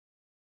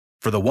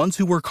For the ones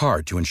who work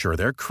hard to ensure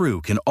their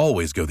crew can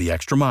always go the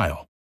extra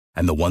mile,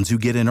 and the ones who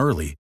get in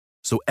early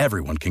so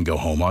everyone can go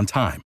home on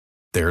time,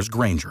 there's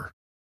Grainger,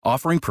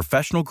 offering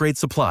professional-grade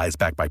supplies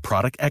backed by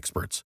product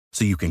experts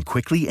so you can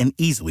quickly and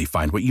easily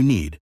find what you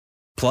need.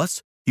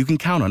 Plus, you can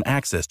count on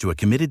access to a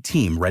committed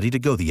team ready to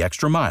go the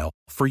extra mile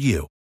for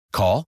you.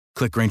 Call,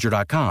 click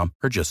Grainger.com,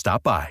 or just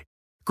stop by.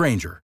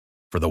 Grainger,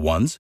 for the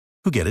ones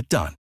who get it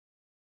done.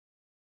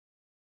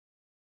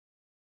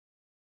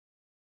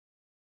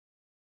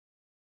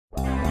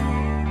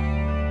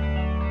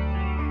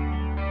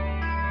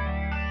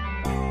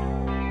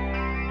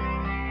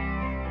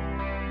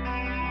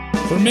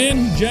 For a man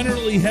who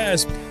generally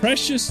has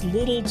precious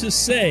little to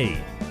say,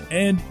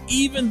 and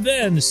even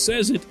then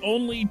says it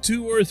only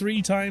 2 or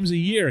 3 times a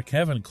year,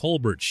 Kevin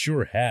Colbert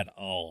sure had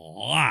a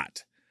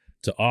lot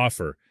to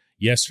offer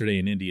yesterday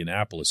in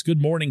Indianapolis. Good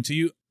morning to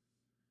you.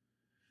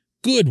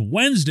 Good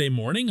Wednesday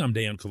morning. I'm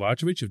Dan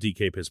Kovacevic of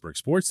DK Pittsburgh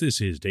Sports. This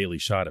is Daily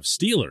Shot of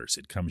Steelers.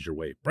 It comes your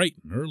way bright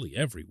and early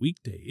every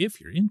weekday if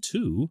you're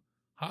into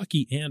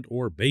hockey and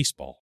or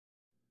baseball.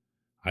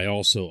 I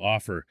also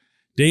offer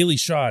daily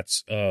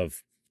shots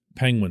of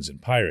Penguins and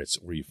Pirates,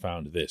 where you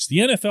found this. The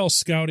NFL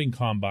Scouting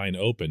Combine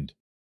opened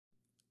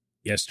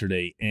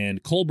yesterday,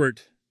 and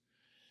Colbert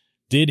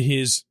did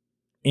his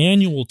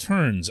annual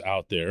turns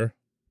out there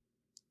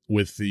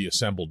with the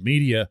assembled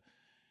media,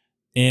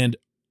 and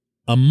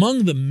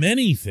among the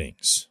many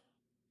things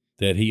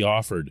that he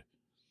offered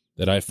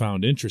that I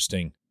found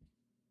interesting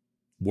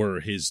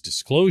were his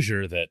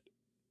disclosure that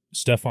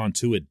Stephon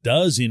Tuitt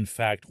does in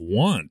fact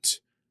want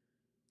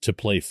to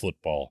play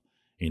football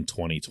in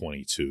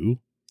 2022,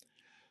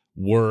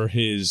 were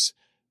his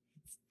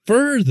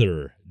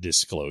further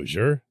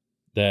disclosure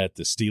that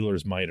the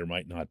Steelers might or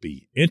might not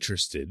be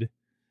interested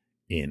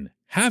in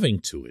having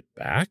Tuitt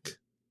back.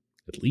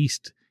 At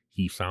least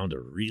he found a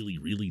really,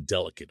 really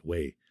delicate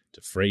way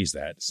to phrase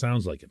that. It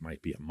sounds like it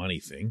might be a money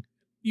thing.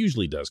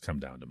 Usually does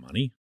come down to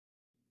money.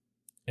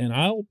 And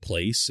I'll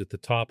place at the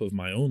top of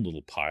my own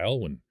little pile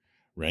when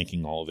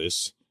ranking all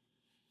this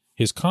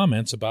his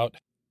comments about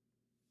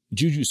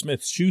JuJu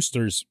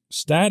Smith-Schuster's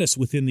status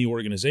within the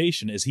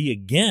organization as he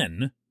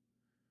again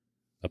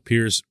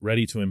appears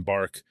ready to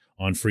embark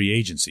on free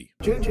agency.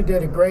 JuJu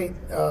did a great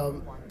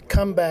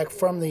comeback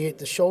from the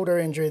shoulder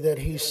injury that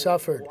he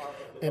suffered.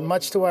 And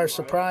much to our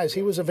surprise,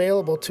 he was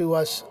available to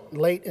us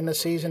late in the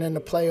season in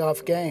the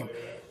playoff game.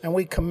 And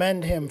we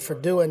commend him for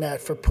doing that,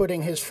 for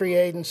putting his free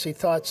agency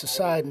thoughts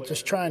aside and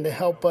just trying to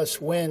help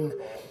us win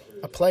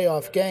a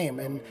playoff game.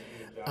 And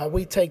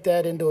we take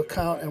that into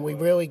account, and we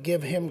really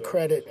give him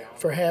credit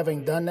for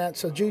having done that.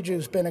 So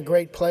JuJu's been a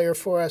great player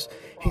for us.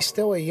 He's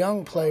still a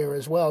young player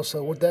as well,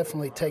 so we'll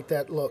definitely take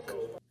that look.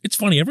 It's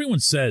funny, everyone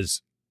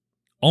says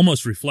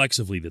almost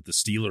reflexively that the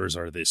Steelers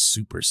are this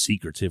super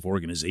secretive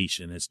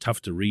organization. It's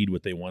tough to read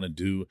what they want to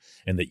do,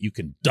 and that you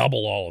can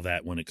double all of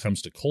that when it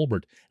comes to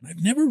Colbert. And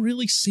I've never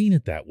really seen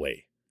it that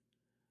way.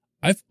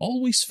 I've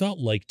always felt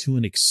like, to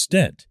an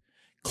extent,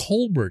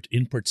 Colbert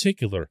in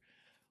particular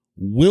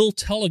will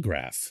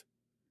telegraph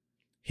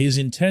his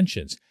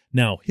intentions.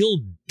 Now,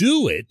 he'll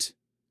do it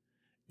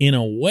in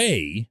a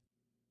way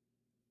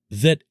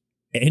that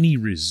any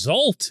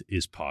result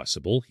is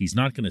possible. He's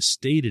not going to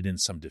state it in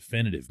some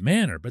definitive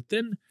manner, but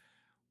then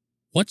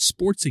what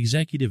sports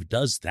executive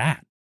does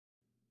that?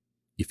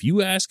 If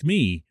you ask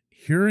me,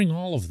 hearing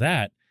all of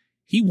that,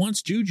 he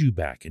wants JuJu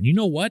back. And you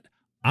know what?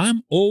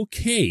 I'm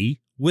okay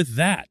with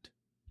that.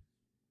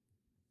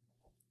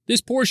 This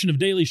portion of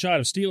Daily Shot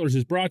of Steelers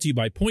is brought to you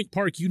by Point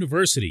Park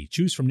University.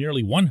 Choose from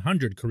nearly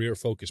 100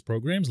 career-focused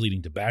programs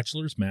leading to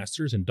bachelor's,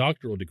 master's, and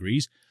doctoral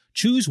degrees.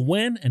 Choose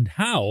when and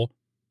how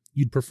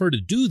you'd prefer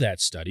to do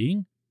that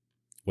studying,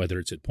 whether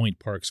it's at Point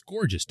Park's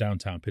gorgeous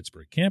downtown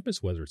Pittsburgh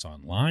campus, whether it's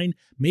online,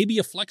 maybe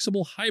a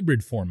flexible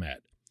hybrid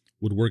format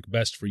would work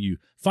best for you.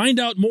 Find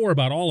out more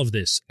about all of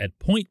this at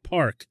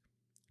pointpark.edu.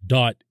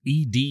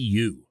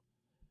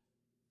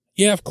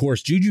 Yeah, of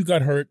course, JuJu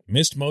got hurt,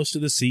 missed most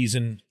of the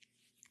season,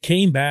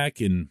 came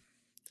back in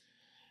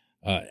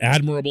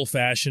admirable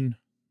fashion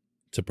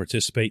to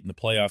participate in the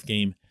playoff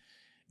game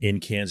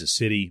in Kansas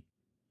City.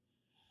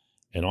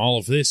 And all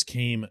of this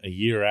came a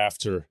year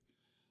after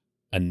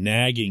a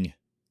nagging,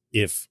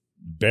 if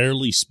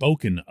barely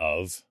spoken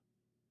of,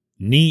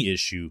 knee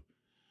issue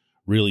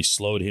really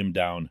slowed him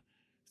down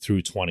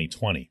through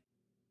 2020.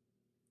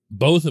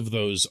 Both of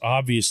those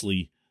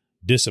obviously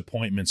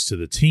disappointments to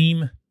the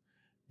team,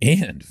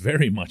 and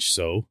very much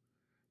so,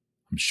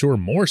 I'm sure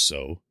more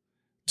so,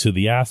 to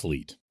the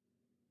athlete.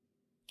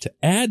 To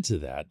add to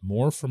that,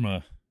 more from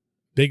a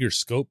bigger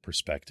scope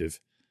perspective,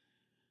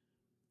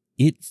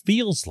 it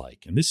feels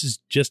like, and this is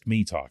just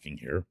me talking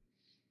here,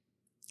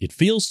 it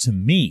feels to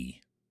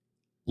me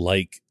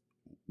like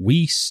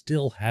we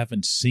still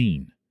haven't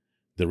seen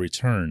the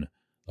return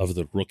of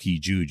the rookie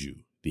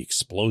JuJu, the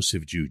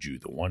explosive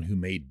JuJu, the one who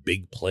made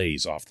big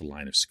plays off the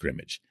line of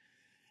scrimmage.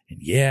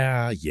 And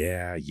yeah,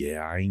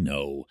 I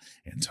know.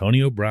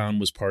 Antonio Brown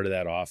was part of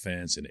that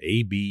offense, and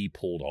AB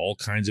pulled all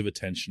kinds of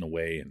attention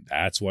away, and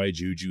that's why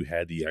JuJu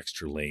had the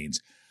extra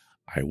lanes.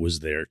 I was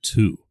there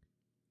too.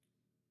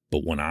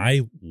 But when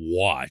I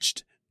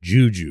watched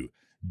JuJu,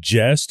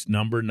 just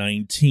number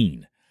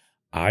 19,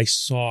 I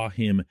saw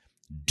him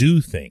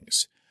do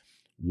things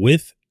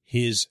with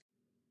his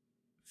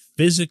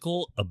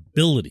physical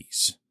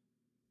abilities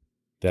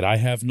that I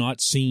have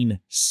not seen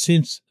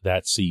since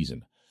that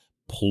season.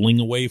 Pulling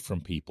away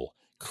from people,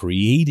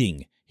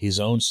 creating his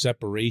own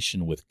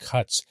separation with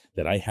cuts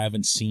that I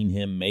haven't seen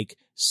him make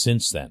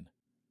since then.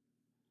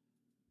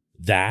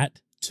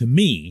 That, to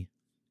me,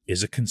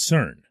 is a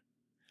concern.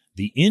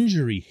 The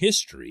injury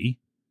history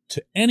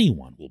to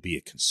anyone will be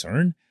a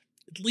concern,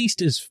 at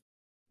least as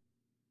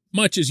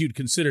much as you'd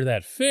consider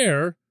that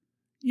fair,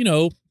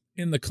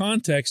 in the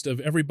context of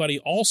everybody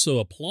also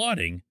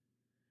applauding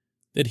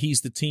that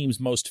he's the team's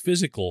most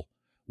physical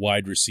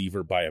wide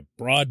receiver by a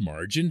broad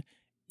margin,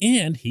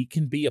 and he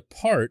can be a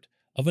part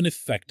of an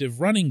effective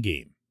running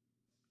game.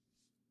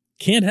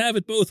 Can't have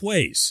it both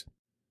ways.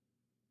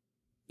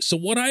 So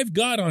what I've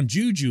got on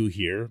JuJu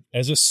here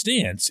as a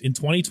stance in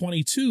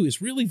 2022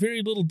 is really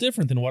very little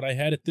different than what I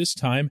had at this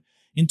time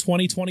in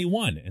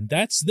 2021, and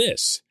that's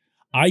this.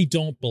 I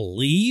don't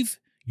believe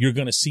you're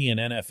going to see an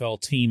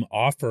NFL team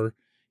offer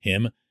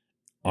him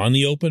on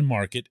the open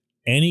market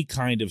any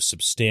kind of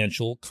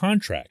substantial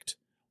contract.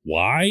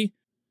 Why?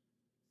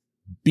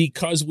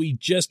 Because we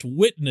just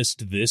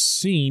witnessed this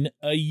scene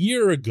a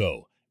year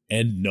ago,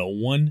 and no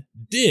one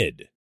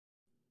did.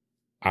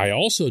 I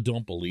also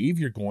don't believe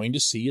you're going to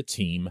see a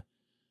team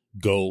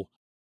go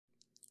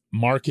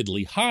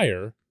markedly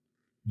higher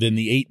than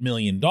the $8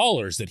 million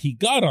that he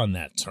got on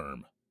that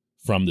term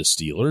from the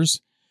Steelers.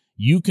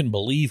 You can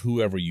believe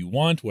whoever you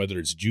want, whether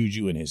it's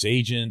JuJu and his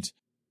agent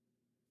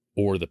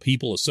or the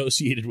people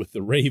associated with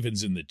the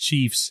Ravens and the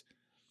Chiefs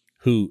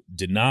who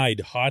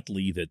denied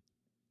hotly that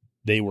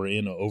they were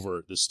in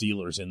over the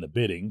Steelers in the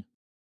bidding.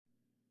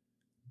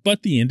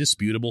 But the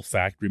indisputable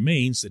fact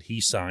remains that he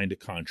signed a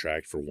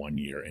contract for 1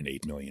 year and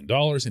 $8 million,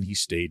 and he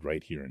stayed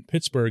right here in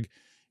Pittsburgh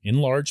in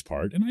large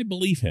part, and I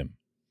believe him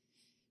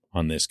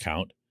on this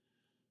count,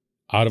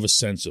 out of a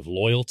sense of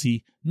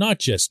loyalty, not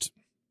just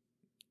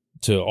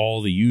to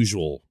all the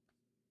usual,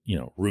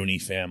 Rooney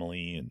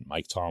family and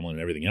Mike Tomlin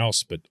and everything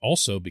else, but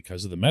also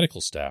because of the medical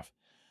staff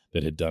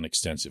that had done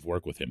extensive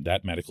work with him.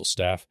 That medical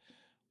staff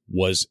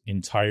was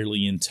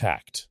entirely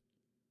intact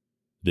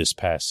this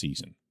past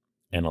season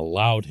and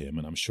allowed him,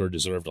 and I'm sure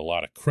deserved a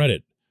lot of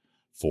credit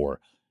for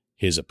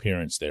his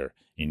appearance there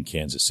in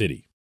Kansas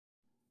City.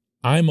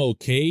 I'm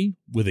okay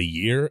with a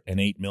year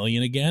and $8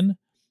 million again.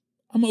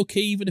 I'm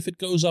okay even if it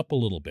goes up a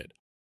little bit.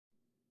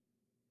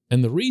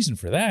 And the reason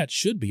for that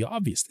should be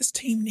obvious. This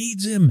team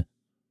needs him.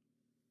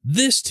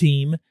 This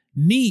team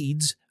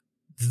needs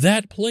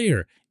that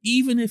player,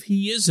 even if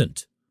he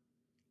isn't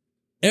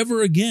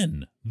ever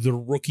again the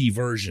rookie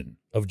version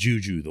of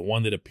JuJu, the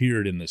one that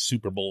appeared in the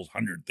Super Bowl's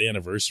 100th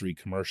anniversary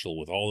commercial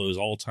with all those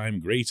all-time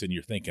greats, and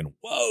you're thinking,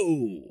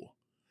 whoa,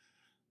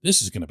 this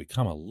is going to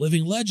become a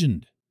living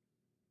legend.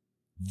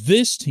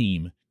 This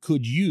team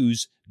could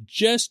use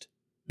just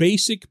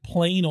basic,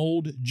 plain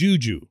old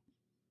JuJu.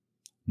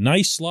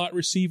 Nice slot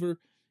receiver,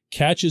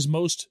 catches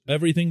most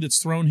everything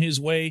that's thrown his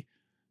way,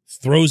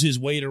 throws his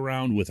weight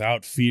around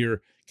without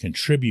fear,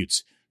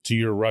 contributes to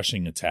your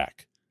rushing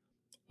attack.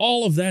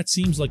 All of that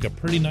seems like a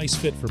pretty nice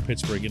fit for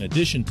Pittsburgh, in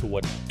addition to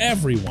what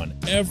everyone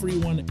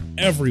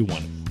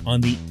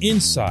on the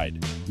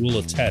inside will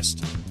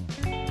attest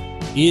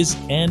is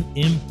an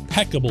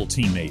impeccable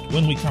teammate.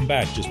 When we come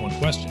back, just one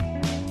question.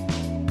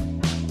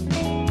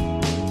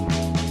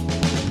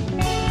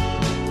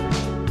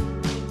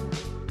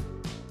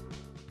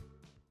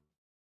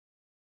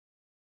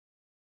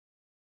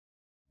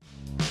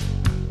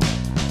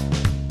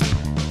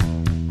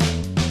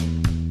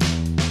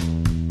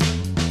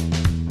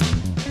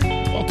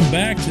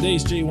 Back.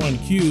 Today's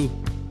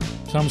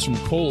J1Q comes from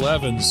Cole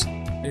Evans,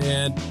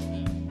 and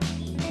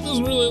it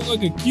doesn't really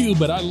look a Q,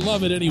 but I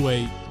love it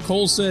anyway.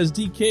 Cole says,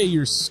 DK,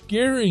 you're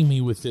scaring me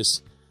with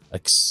this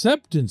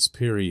acceptance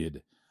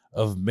period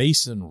of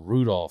Mason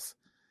Rudolph.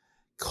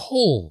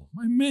 Cole,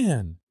 my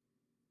man,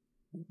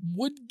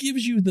 what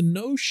gives you the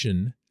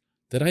notion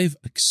that I've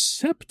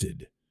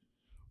accepted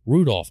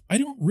Rudolph? I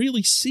don't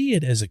really see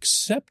it as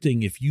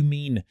accepting if you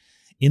mean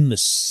in the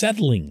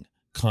settling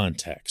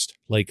context,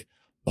 like,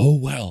 oh,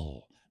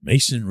 well,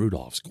 Mason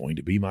Rudolph's going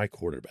to be my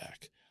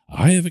quarterback.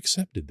 I have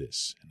accepted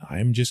this, and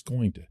I'm just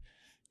going to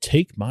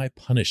take my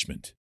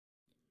punishment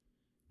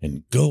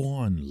and go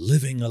on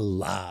living a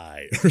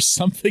lie or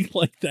something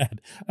like that.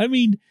 I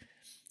mean,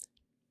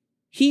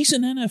 he's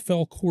an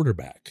NFL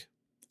quarterback.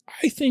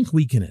 I think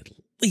we can at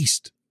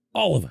least,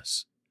 all of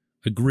us,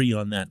 agree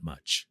on that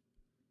much.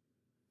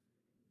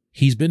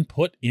 He's been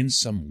put in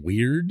some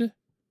weird,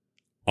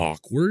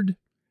 awkward,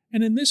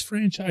 and in this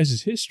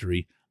franchise's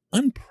history,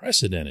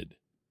 unprecedented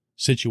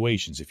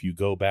situations if you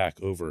go back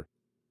over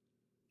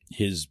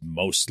his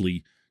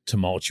mostly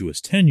tumultuous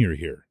tenure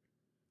here,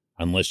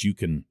 unless you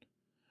can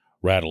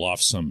rattle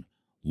off some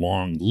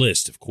long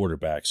list of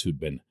quarterbacks who'd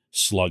been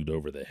slugged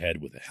over the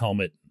head with a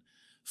helmet,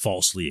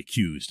 falsely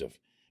accused of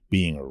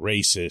being a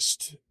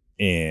racist,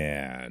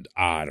 and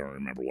I don't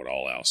remember what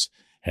all else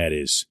had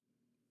his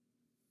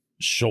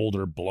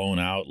shoulder blown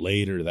out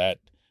later that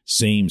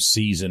same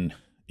season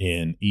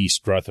in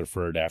East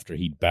Rutherford after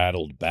he'd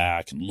battled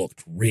back and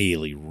looked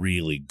really,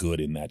 really good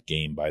in that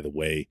game, by the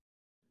way.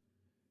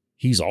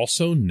 He's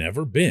also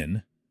never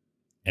been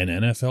an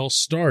NFL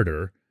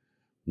starter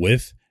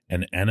with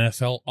an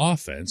NFL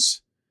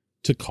offense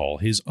to call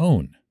his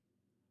own.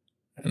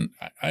 And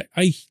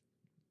I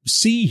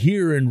see,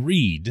 hear, and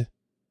read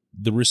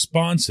the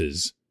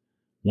responses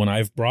when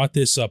I've brought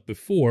this up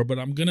before, but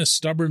I'm going to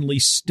stubbornly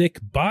stick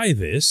by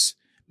this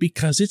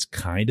because it's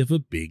kind of a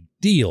big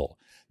deal.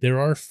 There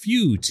are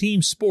few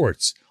team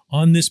sports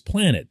on this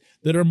planet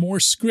that are more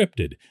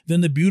scripted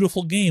than the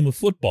beautiful game of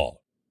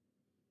football.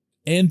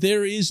 And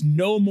there is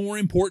no more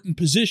important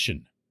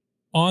position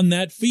on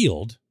that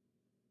field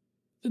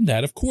than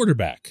that of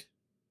quarterback.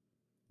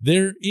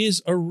 There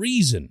is a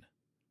reason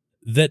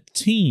that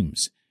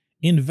teams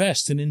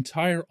invest an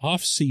entire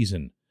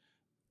offseason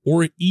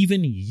or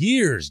even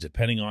years,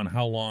 depending on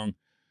how long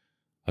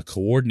a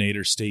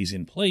coordinator stays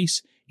in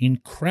place, in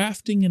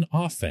crafting an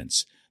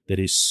offense that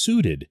is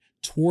suited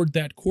toward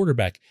that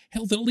quarterback.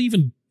 Hell, they'll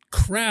even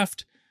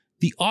craft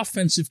the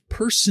offensive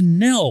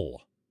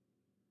personnel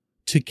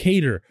to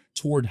cater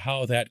toward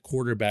how that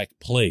quarterback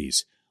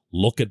plays.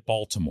 Look at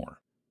Baltimore.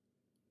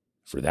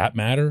 For that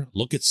matter,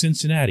 look at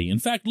Cincinnati. In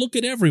fact, look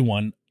at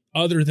everyone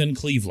other than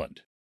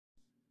Cleveland.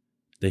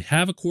 They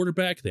have a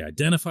quarterback, they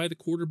identify the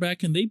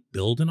quarterback, and they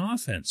build an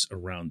offense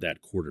around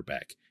that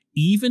quarterback.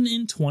 Even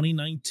in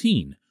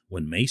 2019,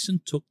 when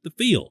Mason took the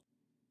field,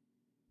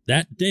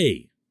 that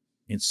day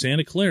in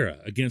Santa Clara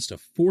against a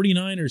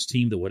 49ers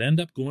team that would end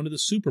up going to the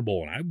Super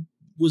Bowl, and I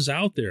was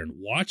out there and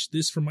watched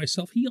this for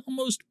myself, he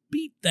almost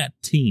beat that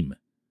team,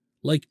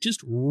 like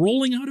just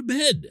rolling out of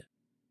bed.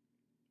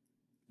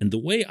 And the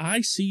way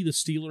I see the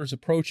Steelers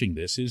approaching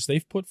this is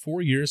they've put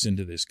 4 years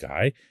into this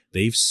guy,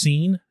 they've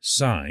seen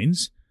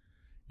signs,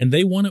 and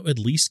they want to at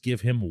least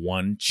give him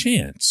one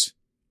chance,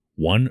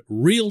 one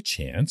real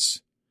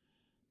chance,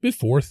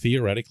 before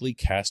theoretically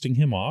casting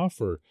him off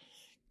or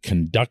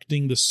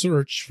conducting the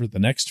search for the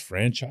next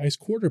franchise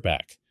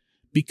quarterback.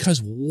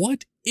 Because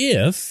what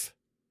if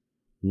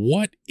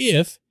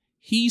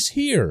he's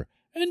here?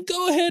 And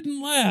go ahead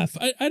and laugh.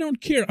 I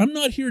don't care. I'm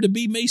not here to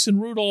be Mason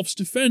Rudolph's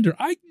defender.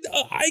 I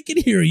can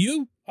hear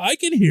you. I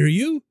can hear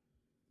you.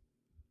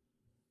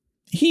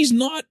 He's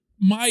not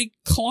my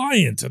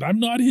client, and I'm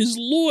not his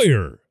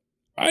lawyer.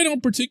 I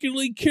don't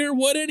particularly care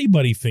what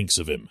anybody thinks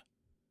of him.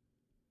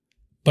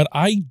 But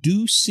I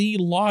do see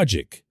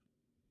logic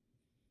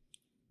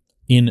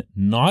in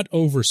not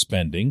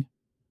overspending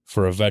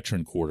for a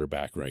veteran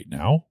quarterback right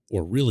now,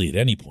 or really at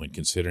any point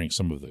considering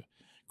some of the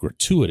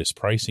gratuitous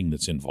pricing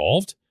that's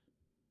involved.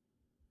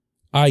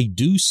 I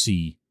do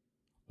see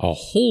a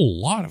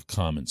whole lot of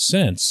common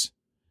sense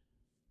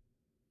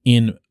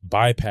in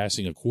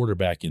bypassing a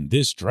quarterback in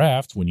this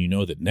draft when you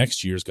know that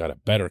next year's got a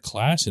better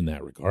class in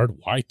that regard.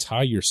 Why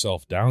tie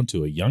yourself down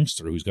to a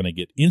youngster who's going to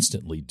get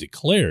instantly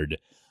declared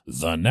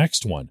the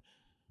next one?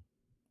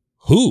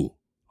 Who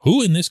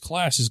in this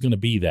class is going to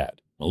be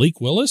that?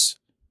 Malik Willis?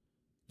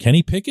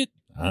 Kenny Pickett?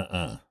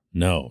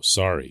 No,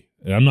 sorry.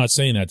 And I'm not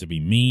saying that to be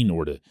mean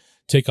or to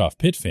tick off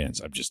Pitt fans.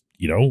 I'm just,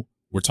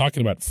 we're talking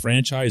about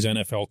franchise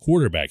NFL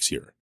quarterbacks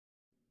here.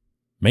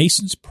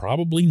 Mason's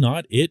probably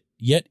not it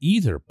yet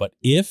either, but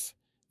if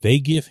they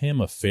give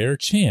him a fair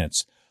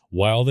chance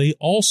while they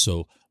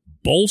also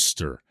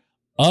bolster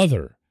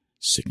other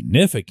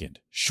significant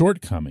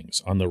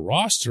shortcomings on the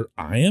roster,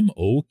 I am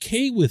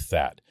okay with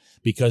that,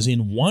 because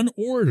in one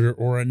order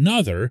or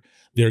another,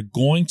 they're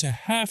going to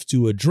have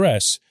to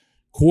address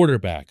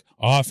quarterback,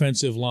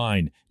 offensive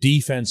line,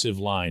 defensive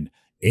line,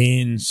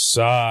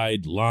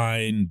 inside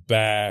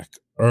linebacker.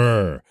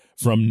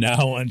 From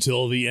now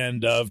until the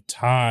end of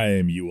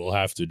time, you will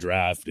have to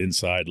draft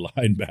inside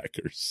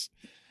linebackers.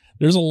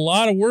 There's a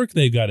lot of work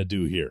they've got to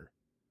do here.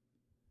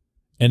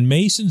 And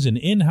Mason's an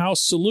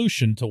in-house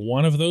solution to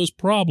one of those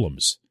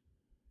problems,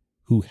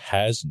 who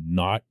has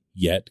not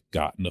yet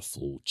gotten a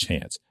full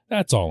chance.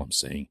 That's all I'm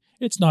saying.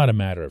 It's not a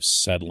matter of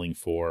settling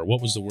for,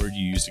 what was the word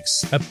you used,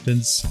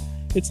 acceptance.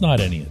 It's not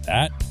any of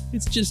that.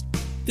 It's just,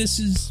 this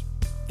is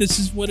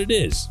what it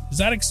is. Is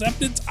that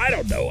acceptance? I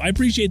don't know. I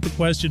appreciate the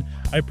question.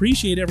 I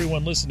appreciate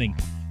everyone listening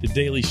to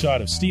Daily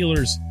Shot of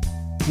Steelers.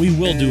 We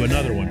will do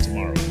another one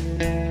tomorrow.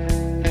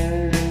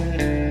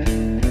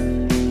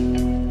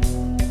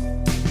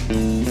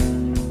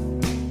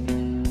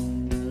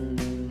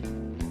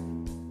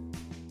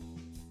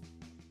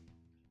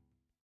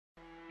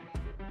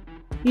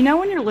 You know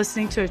when you're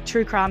listening to a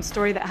true crime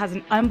story that has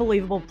an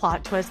unbelievable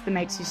plot twist that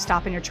makes you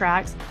stop in your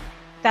tracks?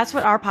 That's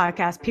what our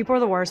podcast, People Are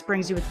the Worst,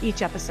 brings you with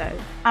each episode.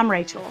 I'm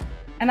Rachel.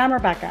 And I'm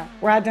Rebecca.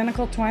 We're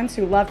identical twins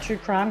who love true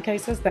crime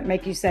cases that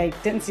make you say,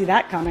 didn't see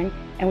that coming,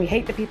 and we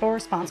hate the people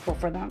responsible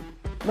for them.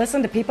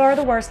 Listen to People Are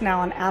the Worst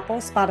now on Apple,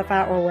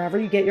 Spotify, or wherever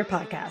you get your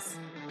podcasts.